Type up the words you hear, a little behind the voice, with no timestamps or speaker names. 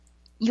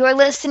You're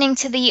listening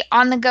to the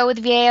On the Go with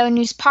VAO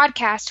News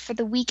podcast for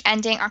the week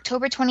ending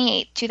October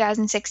 28th,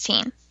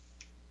 2016.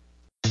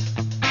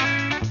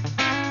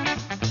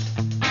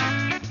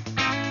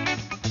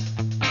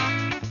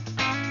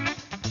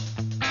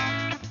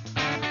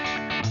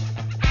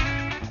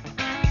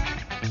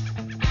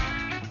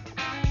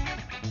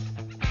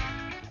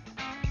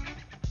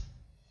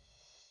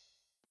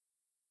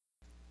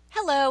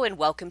 Hello and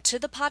welcome to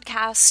the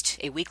podcast,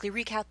 a weekly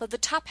recap of the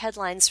top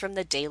headlines from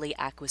the daily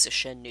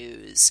acquisition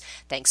news.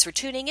 Thanks for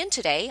tuning in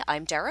today.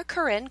 I'm Dara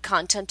Curran,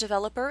 content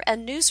developer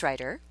and news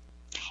writer.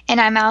 And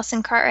I'm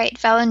Allison Cartwright,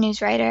 fellow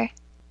news writer.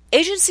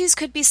 Agencies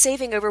could be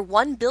saving over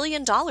 $1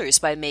 billion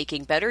by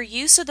making better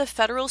use of the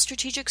Federal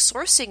Strategic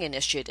Sourcing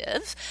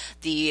Initiative,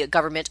 the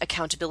Government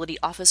Accountability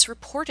Office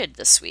reported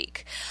this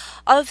week.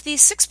 Of the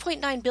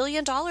 $6.9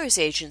 billion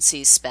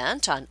agencies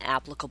spent on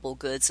applicable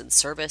goods and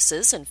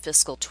services in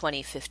fiscal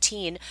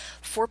 2015,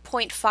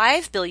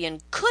 $4.5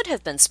 billion could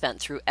have been spent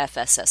through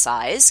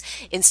FSSIs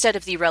instead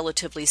of the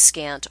relatively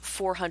scant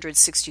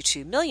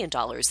 $462 million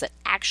that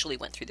actually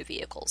went through the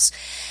vehicles.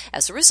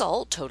 As a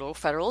result, total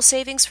federal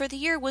savings for the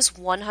year was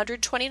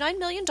 $129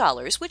 million,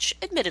 which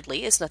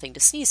admittedly is nothing to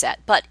sneeze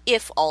at. But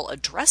if all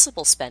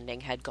addressable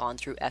spending had gone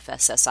through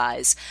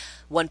FSSIs,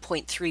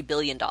 $1.3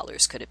 billion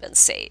could have been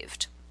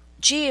saved.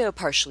 GAO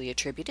partially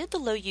attributed the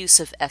low use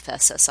of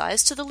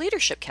FSSIs to the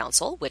Leadership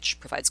Council, which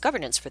provides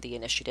governance for the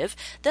initiative,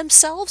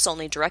 themselves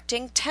only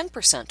directing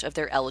 10% of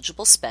their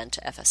eligible spend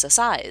to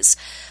FSSIs.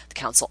 The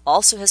Council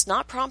also has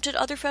not prompted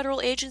other federal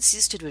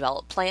agencies to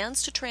develop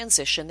plans to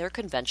transition their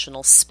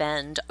conventional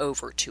spend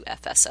over to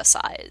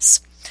FSSIs.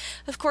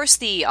 Of course,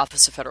 the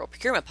Office of Federal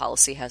Procurement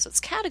Policy has its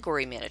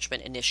category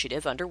management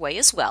initiative underway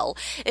as well,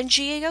 and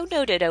GAO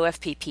noted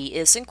OFPP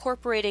is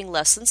incorporating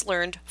lessons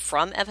learned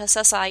from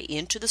FSSI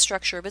into the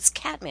structure of its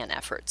Catman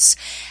efforts.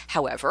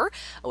 However,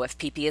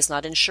 OFPP is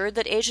not ensured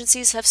that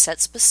agencies have set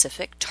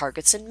specific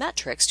targets and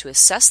metrics to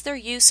assess their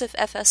use of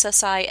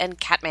FSSI and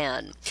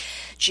Catman.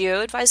 GAO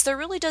advised there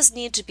really does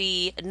need to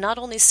be not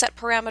only set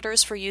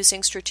parameters for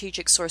using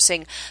strategic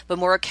sourcing, but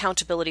more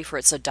accountability for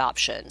its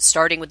adoption,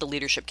 starting with the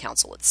Leadership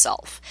Council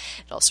itself.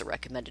 It also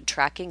recommended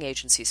tracking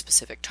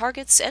agency-specific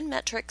targets and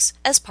metrics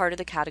as part of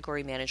the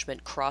category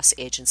management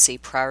cross-agency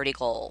priority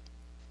goal.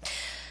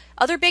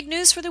 Other big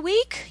news for the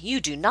week,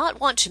 you do not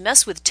want to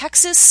mess with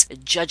Texas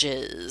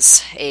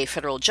judges. A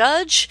federal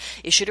judge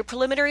issued a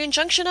preliminary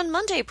injunction on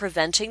Monday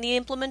preventing the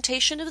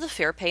implementation of the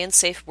Fair Pay and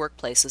Safe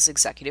Workplaces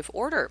executive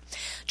order.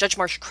 Judge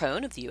Marsha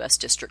Crone of the U.S.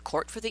 District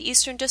Court for the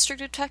Eastern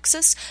District of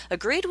Texas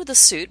agreed with the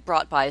suit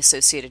brought by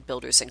Associated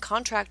Builders and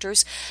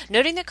Contractors,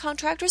 noting that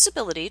contractors'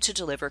 ability to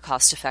deliver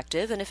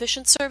cost-effective and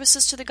efficient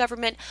services to the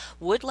government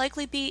would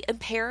likely be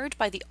impaired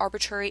by the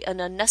arbitrary and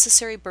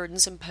unnecessary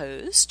burdens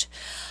imposed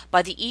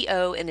by the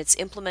EO and its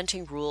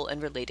implementing rule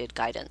and related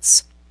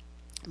guidance.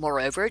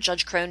 Moreover,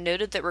 Judge Crone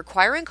noted that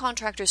requiring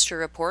contractors to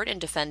report and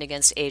defend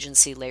against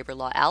agency labor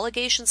law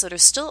allegations that are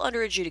still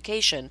under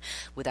adjudication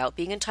without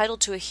being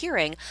entitled to a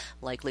hearing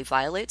likely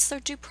violates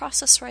their due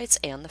process rights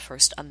and the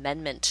First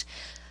Amendment.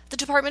 The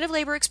Department of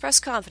Labor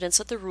expressed confidence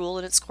that the rule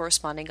and its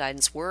corresponding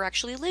guidance were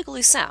actually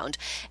legally sound,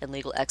 and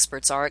legal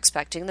experts are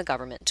expecting the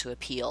government to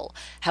appeal.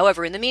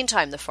 However, in the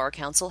meantime, the FAR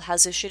Council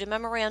has issued a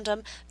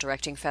memorandum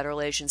directing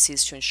federal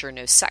agencies to ensure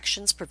no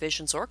sections,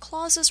 provisions, or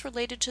clauses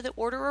related to the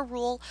order or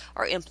rule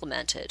are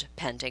implemented,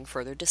 pending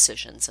further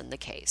decisions in the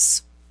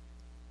case.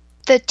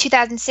 The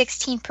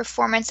 2016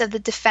 performance of the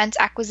Defense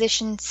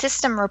Acquisition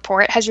System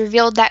report has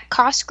revealed that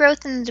cost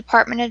growth in the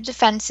Department of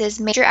Defense's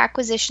major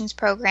acquisitions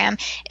program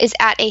is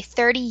at a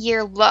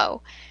 30-year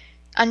low.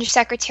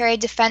 Undersecretary of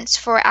Defense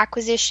for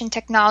Acquisition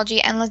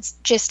Technology and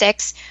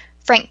Logistics,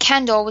 Frank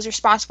Kendall, was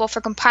responsible for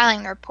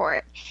compiling the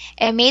report,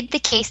 and made the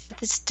case that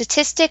the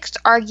statistics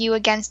argue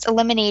against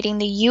eliminating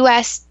the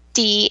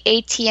USD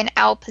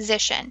AT&L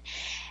position,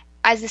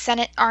 as the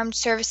Senate Armed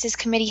Services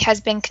Committee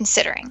has been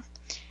considering.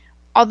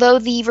 Although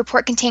the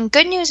report contained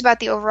good news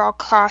about the overall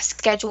cost,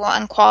 schedule,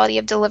 and quality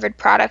of delivered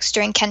products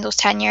during Kendall's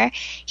tenure,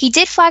 he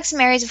did flag some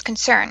areas of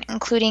concern,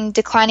 including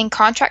declining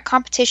contract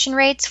competition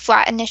rates,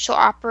 flat initial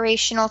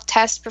operational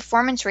test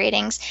performance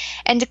ratings,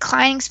 and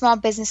declining small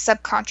business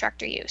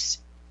subcontractor use.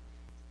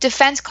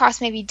 Defense costs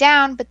may be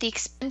down, but the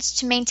expense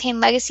to maintain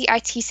legacy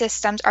IT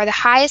systems are the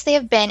highest they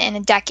have been in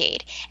a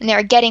decade, and they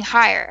are getting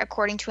higher,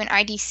 according to an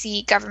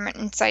IDC Government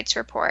Insights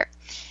report.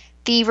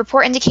 The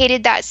report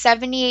indicated that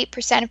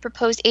 78% of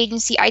proposed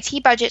agency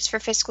IT budgets for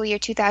fiscal year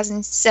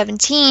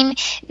 2017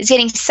 is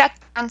getting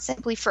sucked down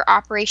simply for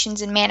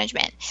operations and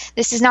management.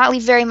 This does not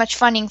leave very much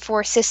funding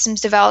for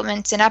systems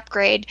development and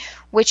upgrade,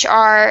 which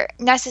are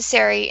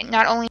necessary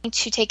not only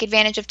to take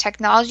advantage of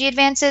technology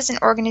advances and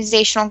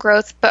organizational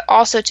growth, but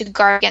also to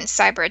guard against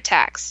cyber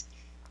attacks.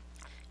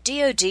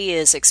 DoD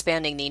is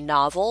expanding the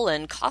novel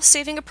and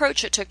cost-saving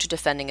approach it took to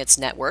defending its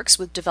networks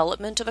with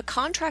development of a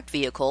contract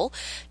vehicle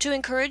to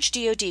encourage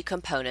DoD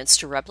components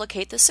to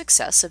replicate the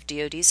success of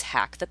DoD's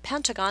Hack the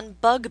Pentagon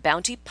bug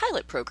bounty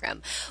pilot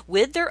program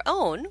with their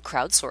own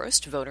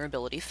crowdsourced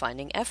vulnerability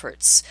finding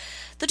efforts.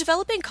 The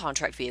developing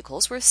contract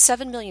vehicles worth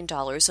 $7 million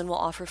and will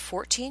offer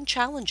 14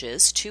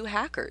 challenges to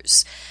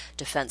hackers.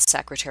 Defense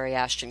Secretary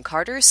Ashton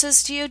Carter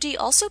says DoD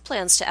also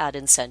plans to add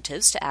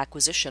incentives to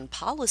acquisition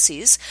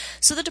policies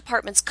so the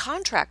department's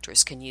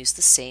contractors can use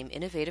the same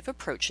innovative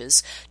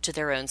approaches to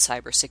their own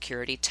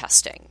cybersecurity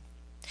testing.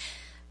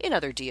 In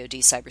other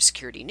DoD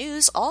cybersecurity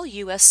news, all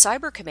U.S.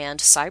 Cyber Command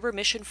Cyber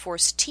Mission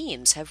Force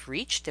teams have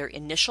reached their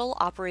initial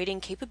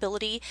operating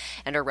capability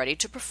and are ready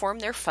to perform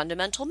their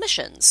fundamental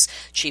missions,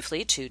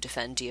 chiefly to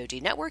defend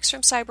DoD networks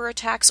from cyber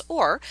attacks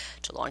or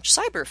to launch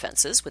cyber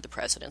offenses with the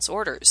President's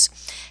orders.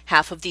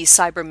 Half of the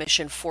Cyber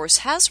Mission Force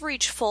has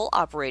reached full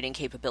operating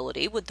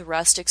capability, with the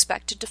rest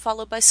expected to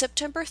follow by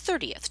September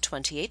 30th,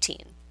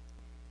 2018.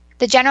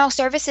 The General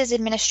Services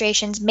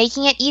Administration's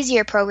Making It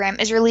Easier program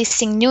is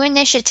releasing new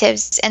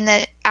initiatives in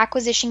the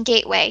Acquisition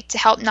Gateway to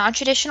help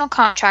non-traditional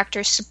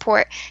contractors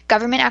support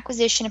government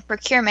acquisition and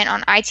procurement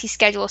on IT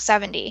Schedule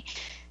 70.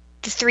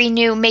 The 3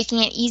 new Making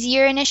It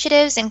Easier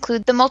initiatives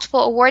include the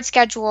Multiple Award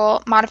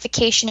Schedule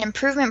Modification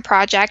Improvement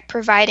Project,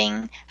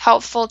 providing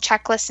helpful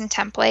checklists and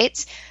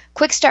templates,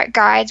 Quick Start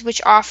Guides,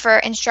 which offer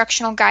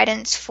instructional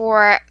guidance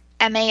for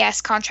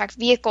MAS contract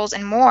vehicles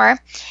and more,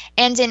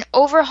 and an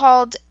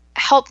overhauled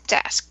Help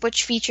Desk,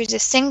 which features a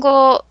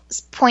single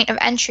point of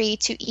entry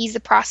to ease the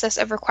process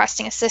of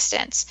requesting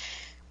assistance.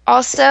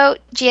 Also,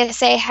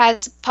 GSA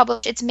has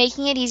published its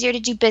Making It Easier to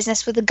Do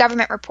Business with the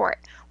Government report,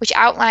 which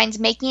outlines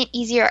Making It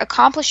Easier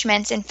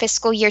accomplishments in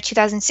fiscal year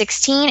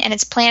 2016 and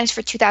its plans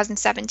for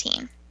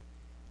 2017.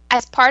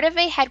 As part of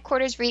a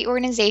headquarters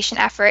reorganization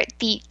effort,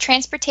 the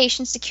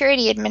Transportation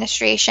Security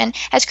Administration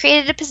has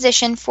created a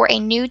position for a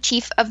new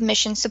Chief of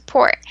Mission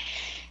Support.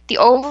 The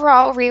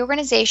overall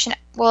reorganization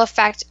will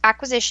affect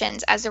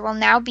acquisitions, as there will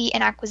now be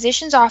an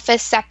acquisitions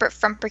office separate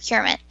from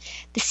procurement.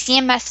 The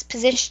CMS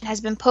position has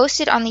been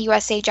posted on the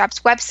USA Jobs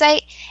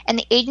website, and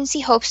the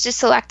agency hopes to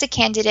select a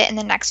candidate in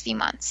the next few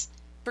months.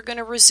 We're going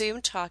to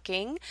resume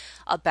talking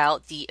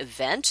about the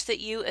event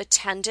that you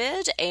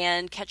attended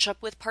and catch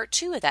up with part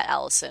 2 of that,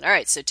 Allison. All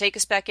right, so take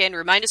us back in.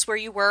 Remind us where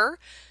you were.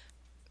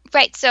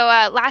 Right, so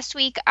last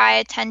week I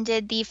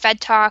attended the Fed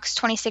Talks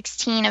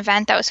 2016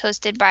 event that was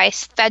hosted by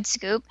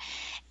FedScoop,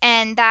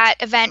 and that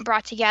event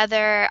brought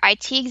together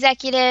IT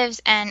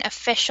executives and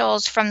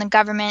officials from the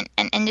government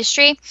and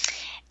industry.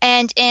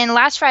 And in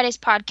last Friday's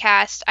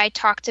podcast, I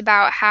talked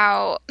about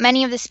how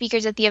many of the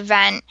speakers at the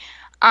event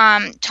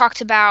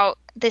talked about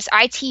this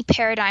IT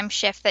paradigm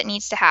shift that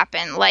needs to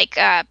happen, like,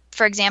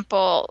 for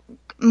example,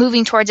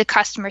 moving towards a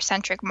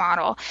customer-centric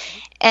model,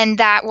 and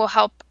that will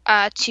help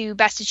to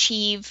best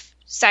achieve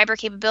cyber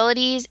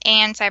capabilities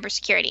and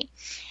cybersecurity.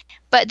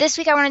 But this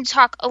week I wanted to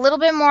talk a little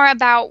bit more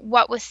about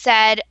what was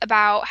said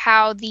about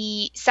how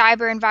the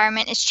cyber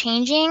environment is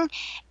changing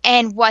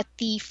and what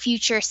the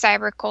future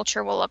cyber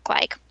culture will look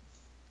like.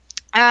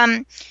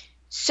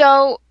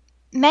 So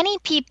many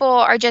people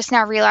are just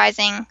now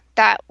realizing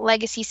that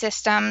legacy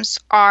systems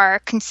are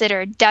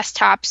considered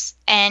desktops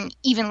and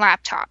even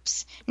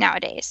laptops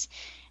nowadays.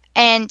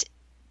 And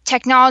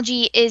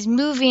technology is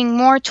moving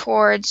more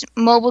towards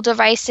mobile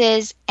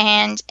devices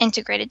and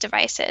integrated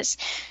devices.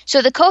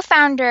 So the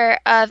co-founder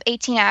of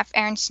 18F,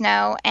 Aaron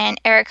Snow,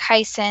 and Eric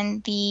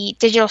Hyson, the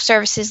digital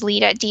services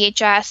lead at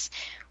DHS,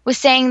 was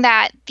saying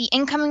that the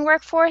incoming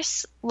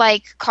workforce,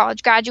 like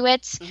college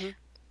graduates,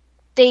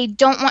 they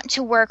don't want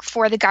to work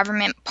for the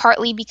government,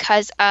 partly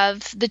because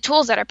of the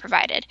tools that are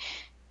provided.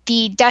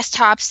 The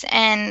desktops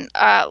and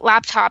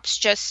laptops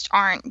just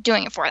aren't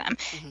doing it for them.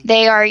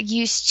 They are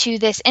used to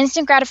this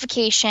instant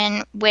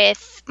gratification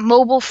with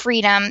mobile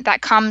freedom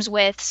that comes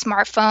with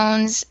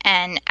smartphones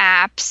and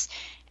apps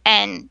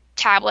and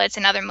tablets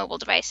and other mobile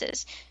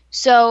devices.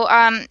 So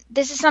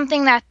this is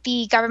something that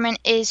the government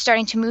is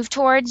starting to move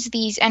towards,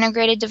 these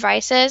integrated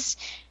devices,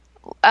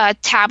 a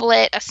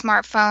tablet, a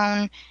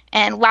smartphone,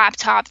 and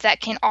laptop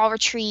that can all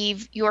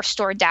retrieve your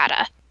stored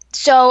data.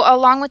 So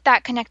along with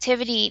that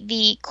connectivity,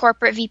 the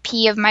corporate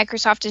VP of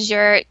Microsoft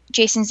Azure,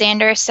 Jason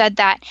Zander, said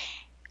that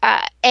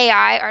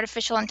AI,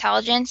 artificial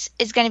intelligence,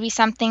 is going to be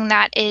something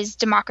that is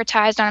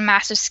democratized on a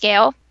massive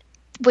scale,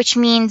 which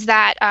means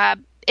that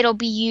it'll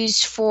be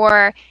used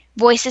for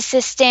voice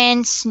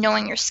assistance,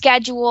 knowing your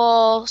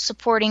schedule,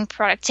 supporting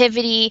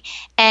productivity,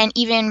 and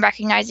even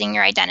recognizing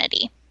your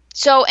identity.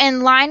 So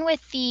in line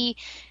with the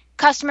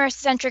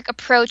customer-centric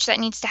approach that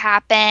needs to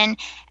happen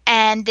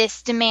and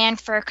this demand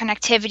for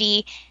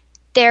connectivity,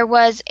 there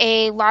was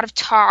a lot of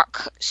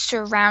talk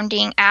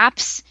surrounding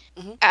apps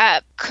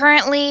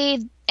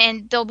currently,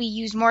 and they'll be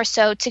used more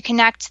so to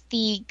connect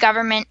the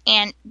government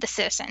and the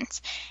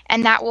citizens,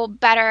 and that will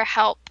better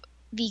help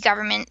the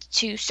government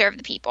to serve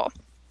the people.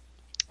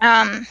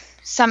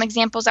 Some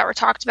examples that were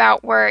talked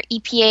about were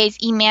EPA's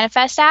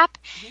eManifest app,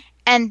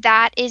 and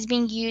that is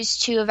being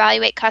used to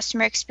evaluate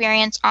customer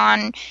experience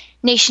on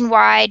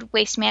Nationwide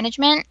Waste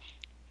Management,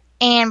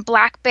 and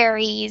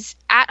BlackBerry's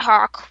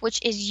AtHawk, which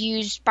is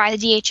used by the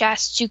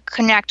DHS to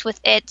connect with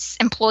its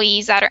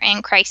employees that are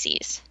in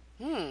crises.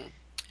 Hmm.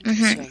 Hmm.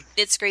 Interesting.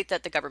 It's great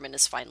that the government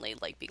is finally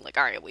like being like,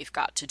 all right, we've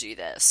got to do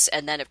this.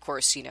 And then, of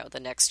course, the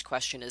next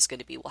question is going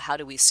to be, well, how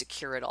do we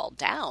secure it all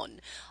down?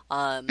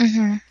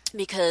 Hmm.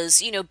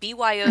 Because Hmm.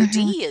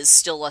 BYOD is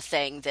still a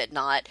thing that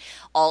not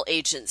all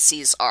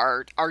agencies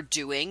are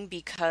doing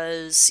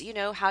because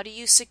how do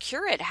you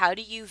secure it? How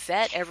do you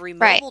vet every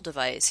Right. mobile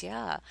device?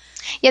 Yeah.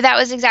 Yeah, that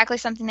was exactly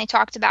something they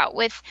talked about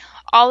with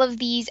all of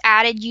these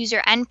added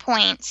user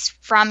endpoints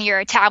from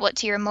your tablet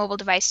to your mobile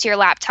device to your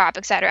laptop,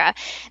 etc.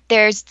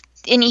 There's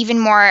an even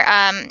more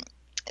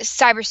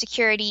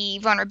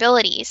cybersecurity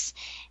vulnerabilities.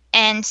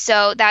 And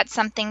so that's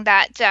something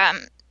that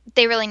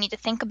they really need to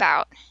think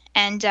about.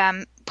 And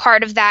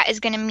part of that is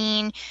going to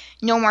mean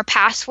no more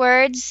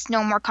passwords,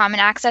 no more common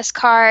access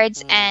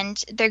cards, Mm.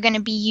 and they're going to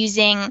be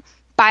using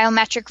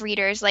biometric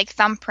readers like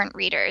thumbprint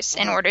readers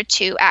in Hmm. order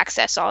to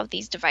access all of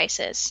these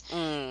devices.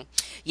 Mm.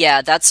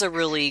 Yeah, that's a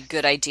really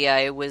good idea.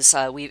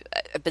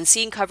 I've been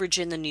seeing coverage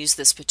in the news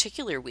this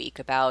particular week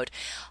about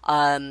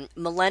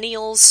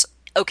millennials.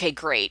 Okay,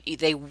 great.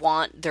 They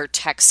want their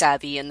tech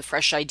savvy and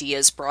fresh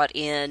ideas brought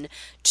in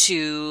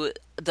to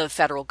the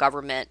federal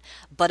government,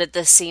 but at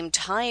the same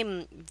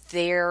time,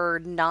 their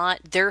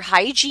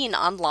hygiene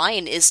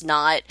online is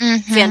not Hmm.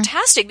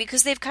 fantastic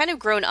because they've kind of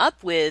grown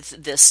up with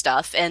this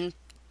stuff. And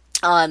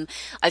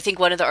I think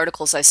one of the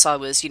articles I saw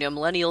was,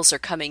 millennials are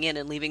coming in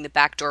and leaving the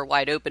back door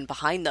wide open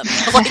behind them.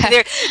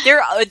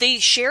 Like they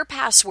share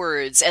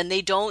passwords and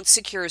they don't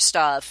secure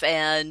stuff,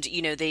 and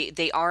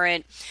they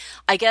aren't.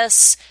 I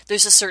guess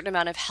there's a certain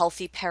amount of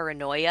healthy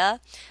paranoia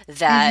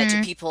that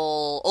Hmm.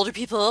 older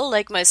people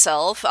like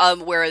myself,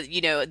 where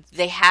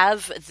they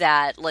have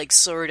that like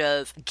sort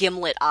of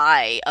gimlet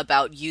eye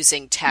about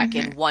using tech Hmm.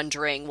 and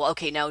wondering, well,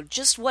 okay, now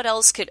just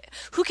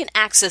who can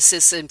access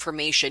this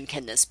information?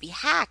 Can this be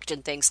hacked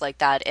and things like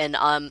that? And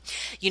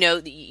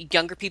the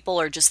younger people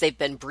are just they've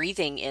been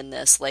breathing in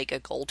this like a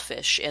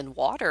goldfish in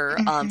water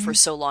for Hmm.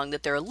 so long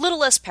that they're a little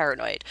less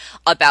paranoid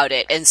about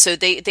it, and so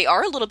they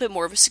are a little bit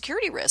more of a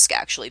security risk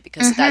actually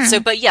because of that. So,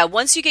 Hmm. but yeah,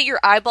 once you get your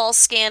eyeball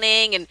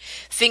scanning and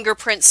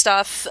fingerprint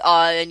stuff,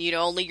 and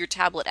only your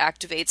tablet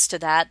activates to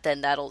that,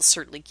 then that'll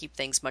certainly keep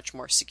things much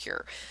more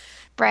secure.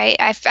 Right.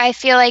 I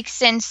feel like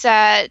since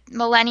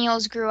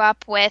millennials grew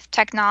up with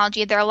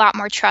technology, they're a lot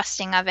more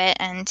trusting of it,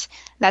 and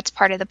that's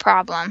part of the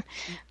problem.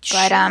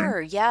 But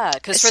Sure, yeah,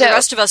 because for the so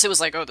rest of us, it was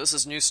like, oh, this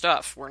is new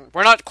stuff.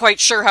 We're not quite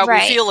sure how we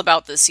right. feel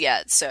about this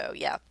yet. So,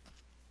 yeah.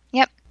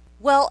 Yep.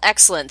 Well,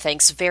 excellent.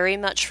 Thanks very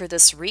much for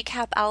this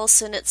recap,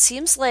 Allison. It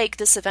seems like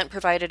this event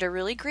provided a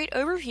really great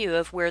overview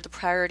of where the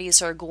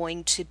priorities are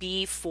going to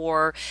be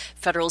for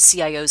federal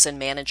CIOs and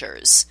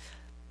managers.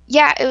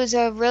 Yeah, it was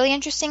a really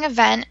interesting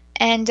event,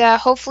 and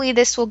hopefully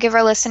this will give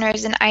our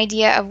listeners an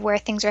idea of where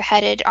things are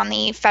headed on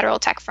the federal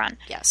tech front.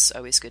 Yes,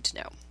 always good to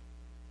know.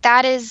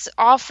 That is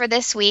all for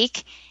this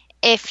week.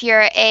 If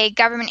you're a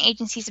government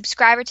agency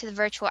subscriber to the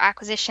Virtual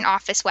Acquisition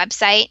Office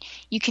website,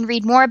 you can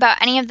read more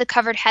about any of the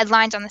covered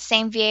headlines on the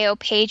same VAO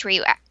page where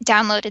you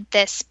downloaded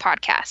this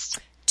podcast.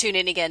 Tune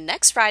in again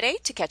next Friday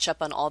to catch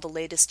up on all the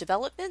latest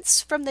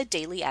developments from the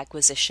Daily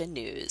Acquisition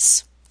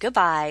News.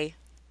 Goodbye.